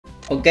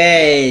Ok,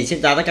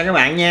 xin chào tất cả các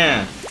bạn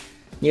nha.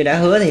 Như đã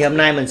hứa thì hôm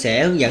nay mình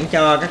sẽ hướng dẫn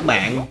cho các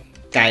bạn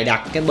cài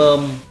đặt cái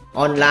bơm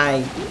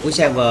online của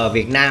server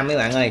Việt Nam mấy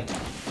bạn ơi.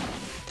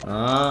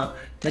 Đó,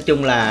 nói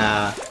chung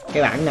là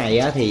cái bản này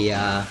á, thì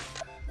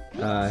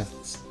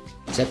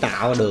sẽ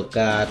tạo được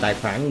tài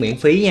khoản miễn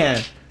phí nha.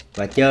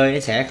 Và chơi nó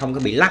sẽ không có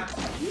bị lắc.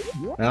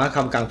 Đó,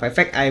 không cần phải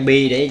fake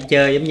IP để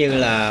chơi giống như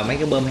là mấy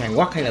cái bơm Hàn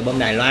Quốc hay là bơm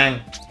Đài Loan.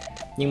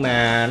 Nhưng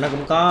mà nó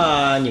cũng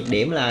có nhược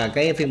điểm là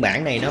cái phiên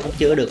bản này nó cũng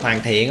chưa được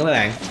hoàn thiện các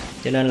bạn,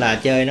 cho nên là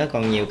chơi nó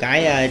còn nhiều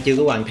cái chưa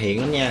có hoàn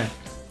thiện lắm nha.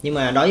 Nhưng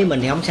mà đối với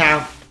mình thì không sao,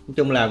 nói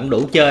chung là cũng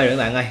đủ chơi rồi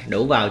các bạn ơi,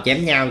 đủ vào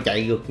chém nhau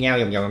chạy ngược nhau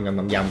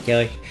vòng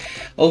chơi.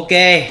 Ok,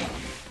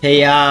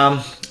 thì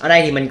ở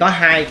đây thì mình có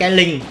hai cái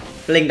link.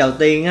 Cái link đầu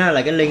tiên á,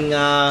 là cái link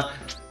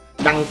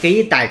đăng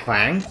ký tài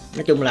khoản,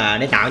 nói chung là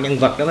để tạo nhân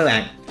vật đó các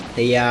bạn.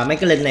 Thì mấy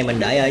cái link này mình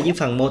để ở dưới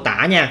phần mô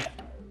tả nha.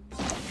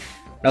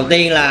 Đầu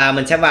tiên là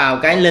mình sẽ vào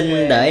cái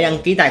link để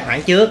đăng ký tài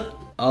khoản trước.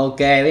 Ok,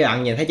 các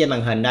bạn nhìn thấy trên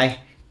màn hình đây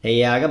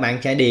thì các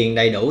bạn sẽ điền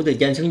đầy đủ từ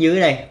trên xuống dưới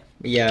đây.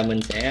 Bây giờ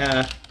mình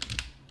sẽ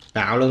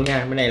tạo luôn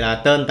nha. Bên này là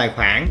tên tài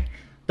khoản.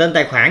 Tên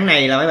tài khoản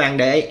này là mấy bạn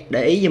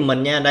để ý giùm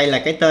mình nha. Đây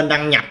là cái tên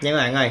đăng nhập nha các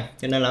bạn ơi.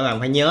 Cho nên là các bạn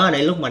phải nhớ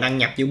để lúc mà đăng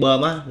nhập vô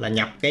bơm á là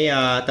nhập cái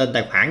tên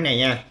tài khoản này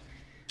nha.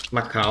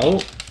 Mật khẩu.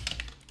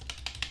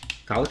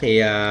 Khẩu thì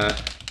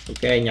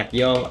ok, nhập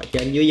vô ở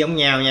trên dưới giống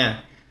nhau nha.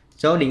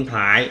 Số điện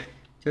thoại.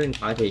 Số điện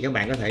thoại thì các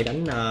bạn có thể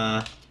đánh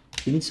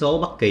 9 số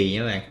bất kỳ nha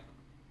các bạn.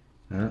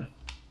 Đó.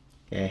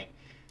 Ok.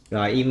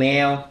 Rồi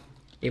email.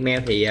 Email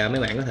thì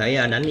mấy bạn có thể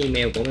đánh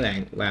email của mấy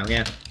bạn vào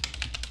nha.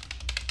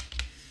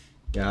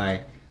 Rồi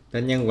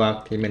tên nhân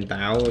vật thì mình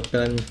tạo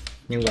tên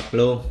nhân vật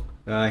luôn.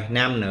 Rồi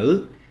nam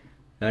nữ.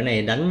 Rồi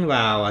này đánh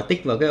vào,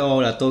 tích vào cái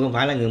ô là tôi không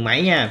phải là người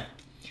máy nha.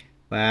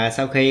 Và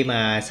sau khi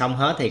mà xong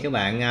hết thì các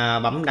bạn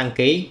bấm đăng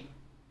ký.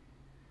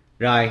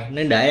 Rồi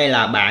nó để đây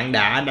là bạn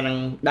đã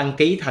đăng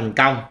ký thành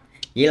công.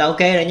 Vậy là ok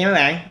rồi nha các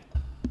bạn.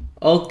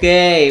 Ok,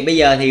 bây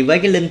giờ thì với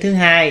cái link thứ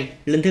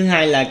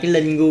hai là cái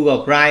link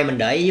Google Drive, mình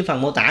để dưới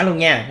phần mô tả luôn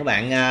nha. Các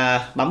bạn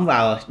bấm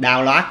vào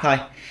download thôi.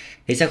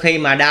 Thì sau khi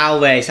mà download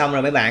về xong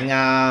rồi mấy bạn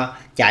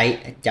chạy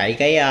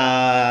cái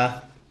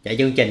chạy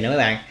chương trình nữa mấy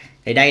bạn.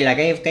 Thì đây là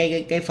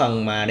cái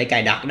phần mà để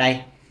cài đặt đây.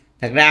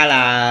 Thật ra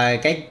là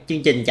cái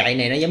chương trình chạy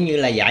này nó giống như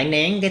là giải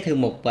nén cái thư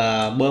mục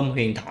bơm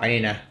huyền thoại này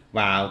nè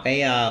vào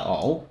cái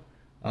ổ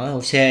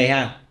C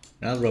ha.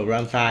 Đó,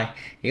 program file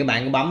thì các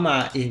bạn cứ bấm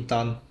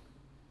install.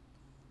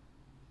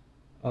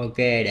 Ok,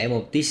 để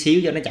một tí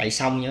xíu cho nó chạy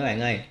xong nha các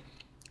bạn ơi.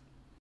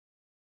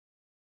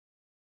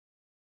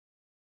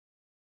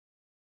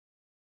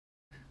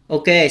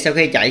 Ok, sau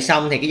khi chạy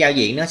xong thì cái giao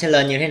diện nó sẽ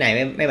lên như thế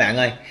này mấy bạn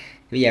ơi.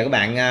 Bây giờ các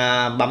bạn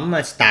bấm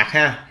start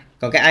ha.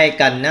 Còn cái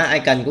icon á,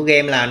 icon của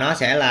game là nó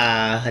sẽ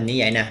là hình như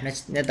vậy nè,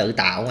 nó tự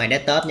tạo ngoài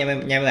desktop nha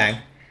mấy bạn.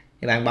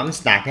 Các bạn bấm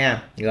start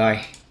ha. Rồi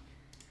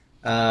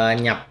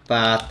nhập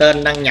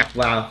tên đăng nhập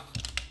vào.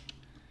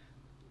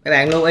 Các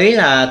bạn lưu ý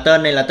là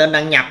tên này là tên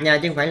đăng nhập nha,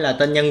 chứ không phải là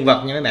tên nhân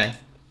vật nha mấy bạn.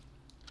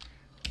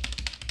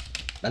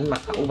 Đánh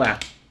mật khẩu vào.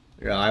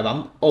 Rồi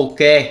bấm ok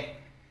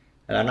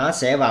là nó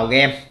sẽ vào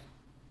game.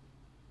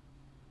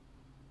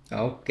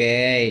 Ok,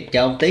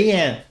 chờ một tí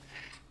nha,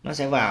 nó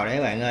sẽ vào đấy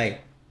các bạn ơi.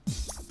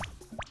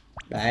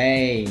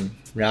 Đây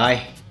rồi,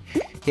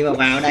 khi mà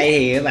vào đây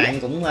thì các bạn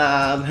cũng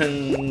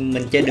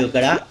mình chơi được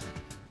rồi đó.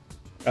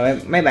 Rồi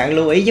mấy bạn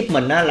lưu ý giúp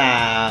mình đó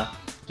là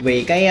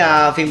vì cái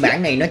phiên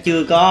bản này nó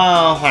chưa có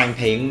hoàn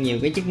thiện nhiều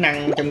cái chức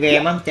năng trong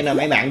game á, cho nên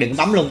mấy bạn đừng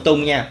bấm lung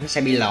tung nha, nó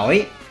sẽ bị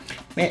lỗi.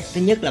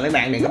 Thứ nhất là mấy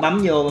bạn đừng có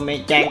bấm vô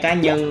mấy trang cá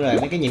nhân rồi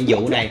mấy cái nhiệm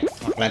vụ này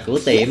hoặc là cửa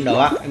tiệm đồ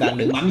á, mấy bạn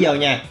đừng bấm vô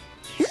nha.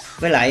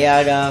 Với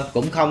lại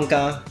cũng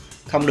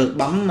không được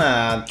bấm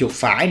chuột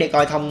phải để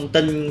coi thông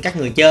tin các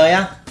người chơi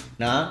á.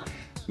 Đó,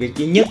 việc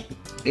duy nhất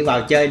để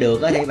vào chơi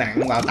được á thì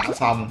bạn vào tạo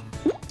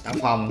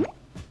phòng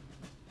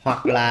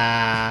hoặc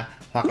là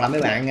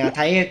mấy bạn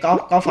thấy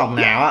có phòng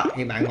nào á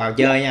thì bạn vào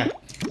chơi nha.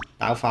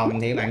 Tạo phòng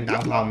thì bạn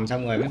tạo phòng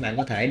xong rồi mấy bạn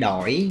có thể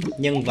đổi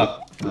nhân vật.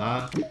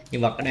 Đó,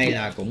 nhân vật ở đây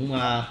là cũng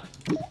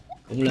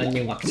lên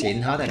nhân vật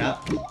xịn hết rồi đó.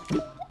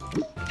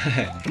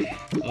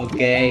 Ok,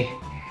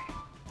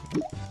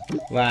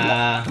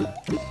 và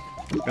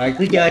rồi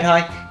cứ chơi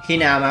thôi. Khi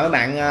nào mà các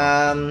bạn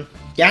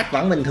chat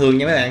vẫn bình thường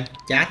nha mấy bạn,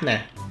 chat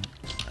nè,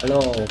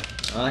 alo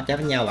đó, chat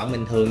với nhau vẫn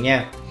bình thường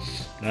nha.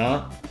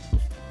 Đó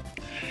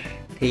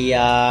thì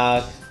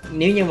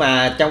nếu như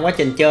mà trong quá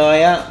trình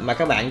chơi á mà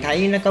các bạn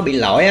thấy nó có bị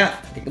lỗi á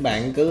thì các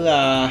bạn cứ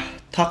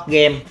thoát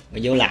game và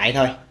vô lại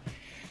thôi.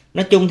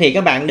 Nói chung thì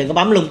các bạn đừng có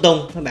bấm lung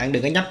tung, các bạn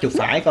đừng có nhấp chuột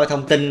phải coi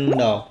thông tin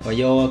đồ rồi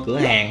vô cửa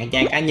hàng hay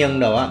trang cá nhân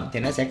đồ á thì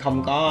nó sẽ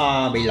không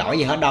có bị lỗi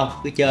gì hết đâu,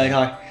 cứ chơi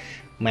thôi.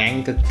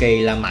 Mạng cực kỳ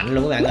là mạnh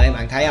luôn các bạn ơi,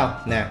 bạn thấy không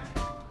nè,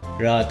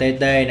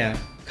 RTT nè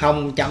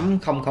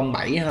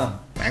 0.007 ha,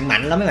 mạng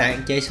mạnh lắm mấy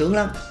bạn, chơi sướng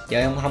lắm,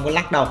 chơi không có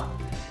lắc đâu.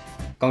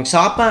 Còn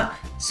shop á,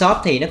 shop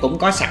thì nó cũng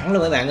có sẵn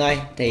luôn các bạn ơi.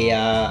 Thì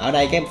ở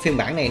đây cái phiên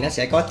bản này nó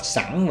sẽ có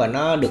sẵn và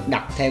nó được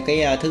đặt theo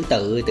cái thứ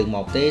tự từ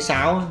 1 tới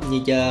 6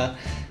 như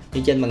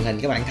trên màn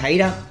hình các bạn thấy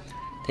đó.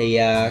 Thì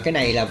cái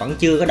này là vẫn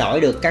chưa có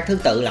đổi được các thứ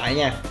tự lại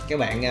nha, các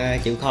bạn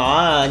chịu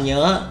khó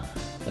nhớ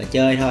rồi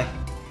chơi thôi.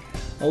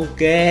 Ok,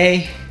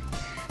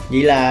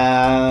 vậy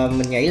là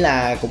mình nghĩ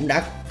là cũng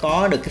đã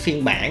có được cái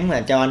phiên bản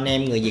mà cho anh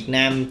em người Việt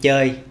Nam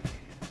chơi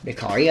để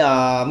khỏi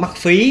mất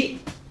phí,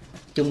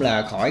 chung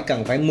là khỏi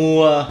cần phải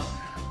mua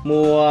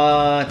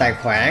tài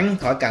khoản,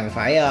 khỏi cần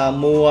phải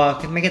mua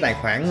mấy cái tài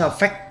khoản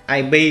fake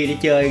IP để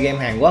chơi game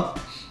Hàn Quốc.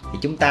 Thì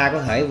chúng ta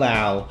có thể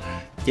vào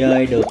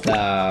chơi được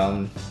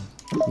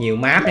nhiều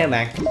map nha các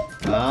bạn.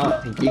 Đó,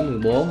 thiện chiến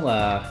 14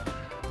 và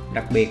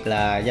đặc biệt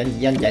là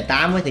danh trại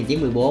 8 với thiện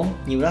chiến 14,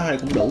 nhiêu đó thôi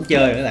cũng đủ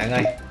chơi rồi các bạn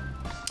ơi.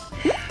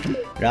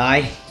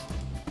 Rồi,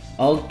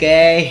 ok,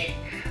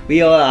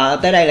 video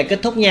tới đây là kết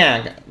thúc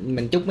nha.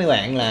 Mình chúc mấy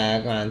bạn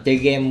là chơi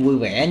game vui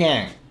vẻ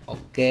nha.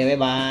 Ok, bye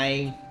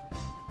bye.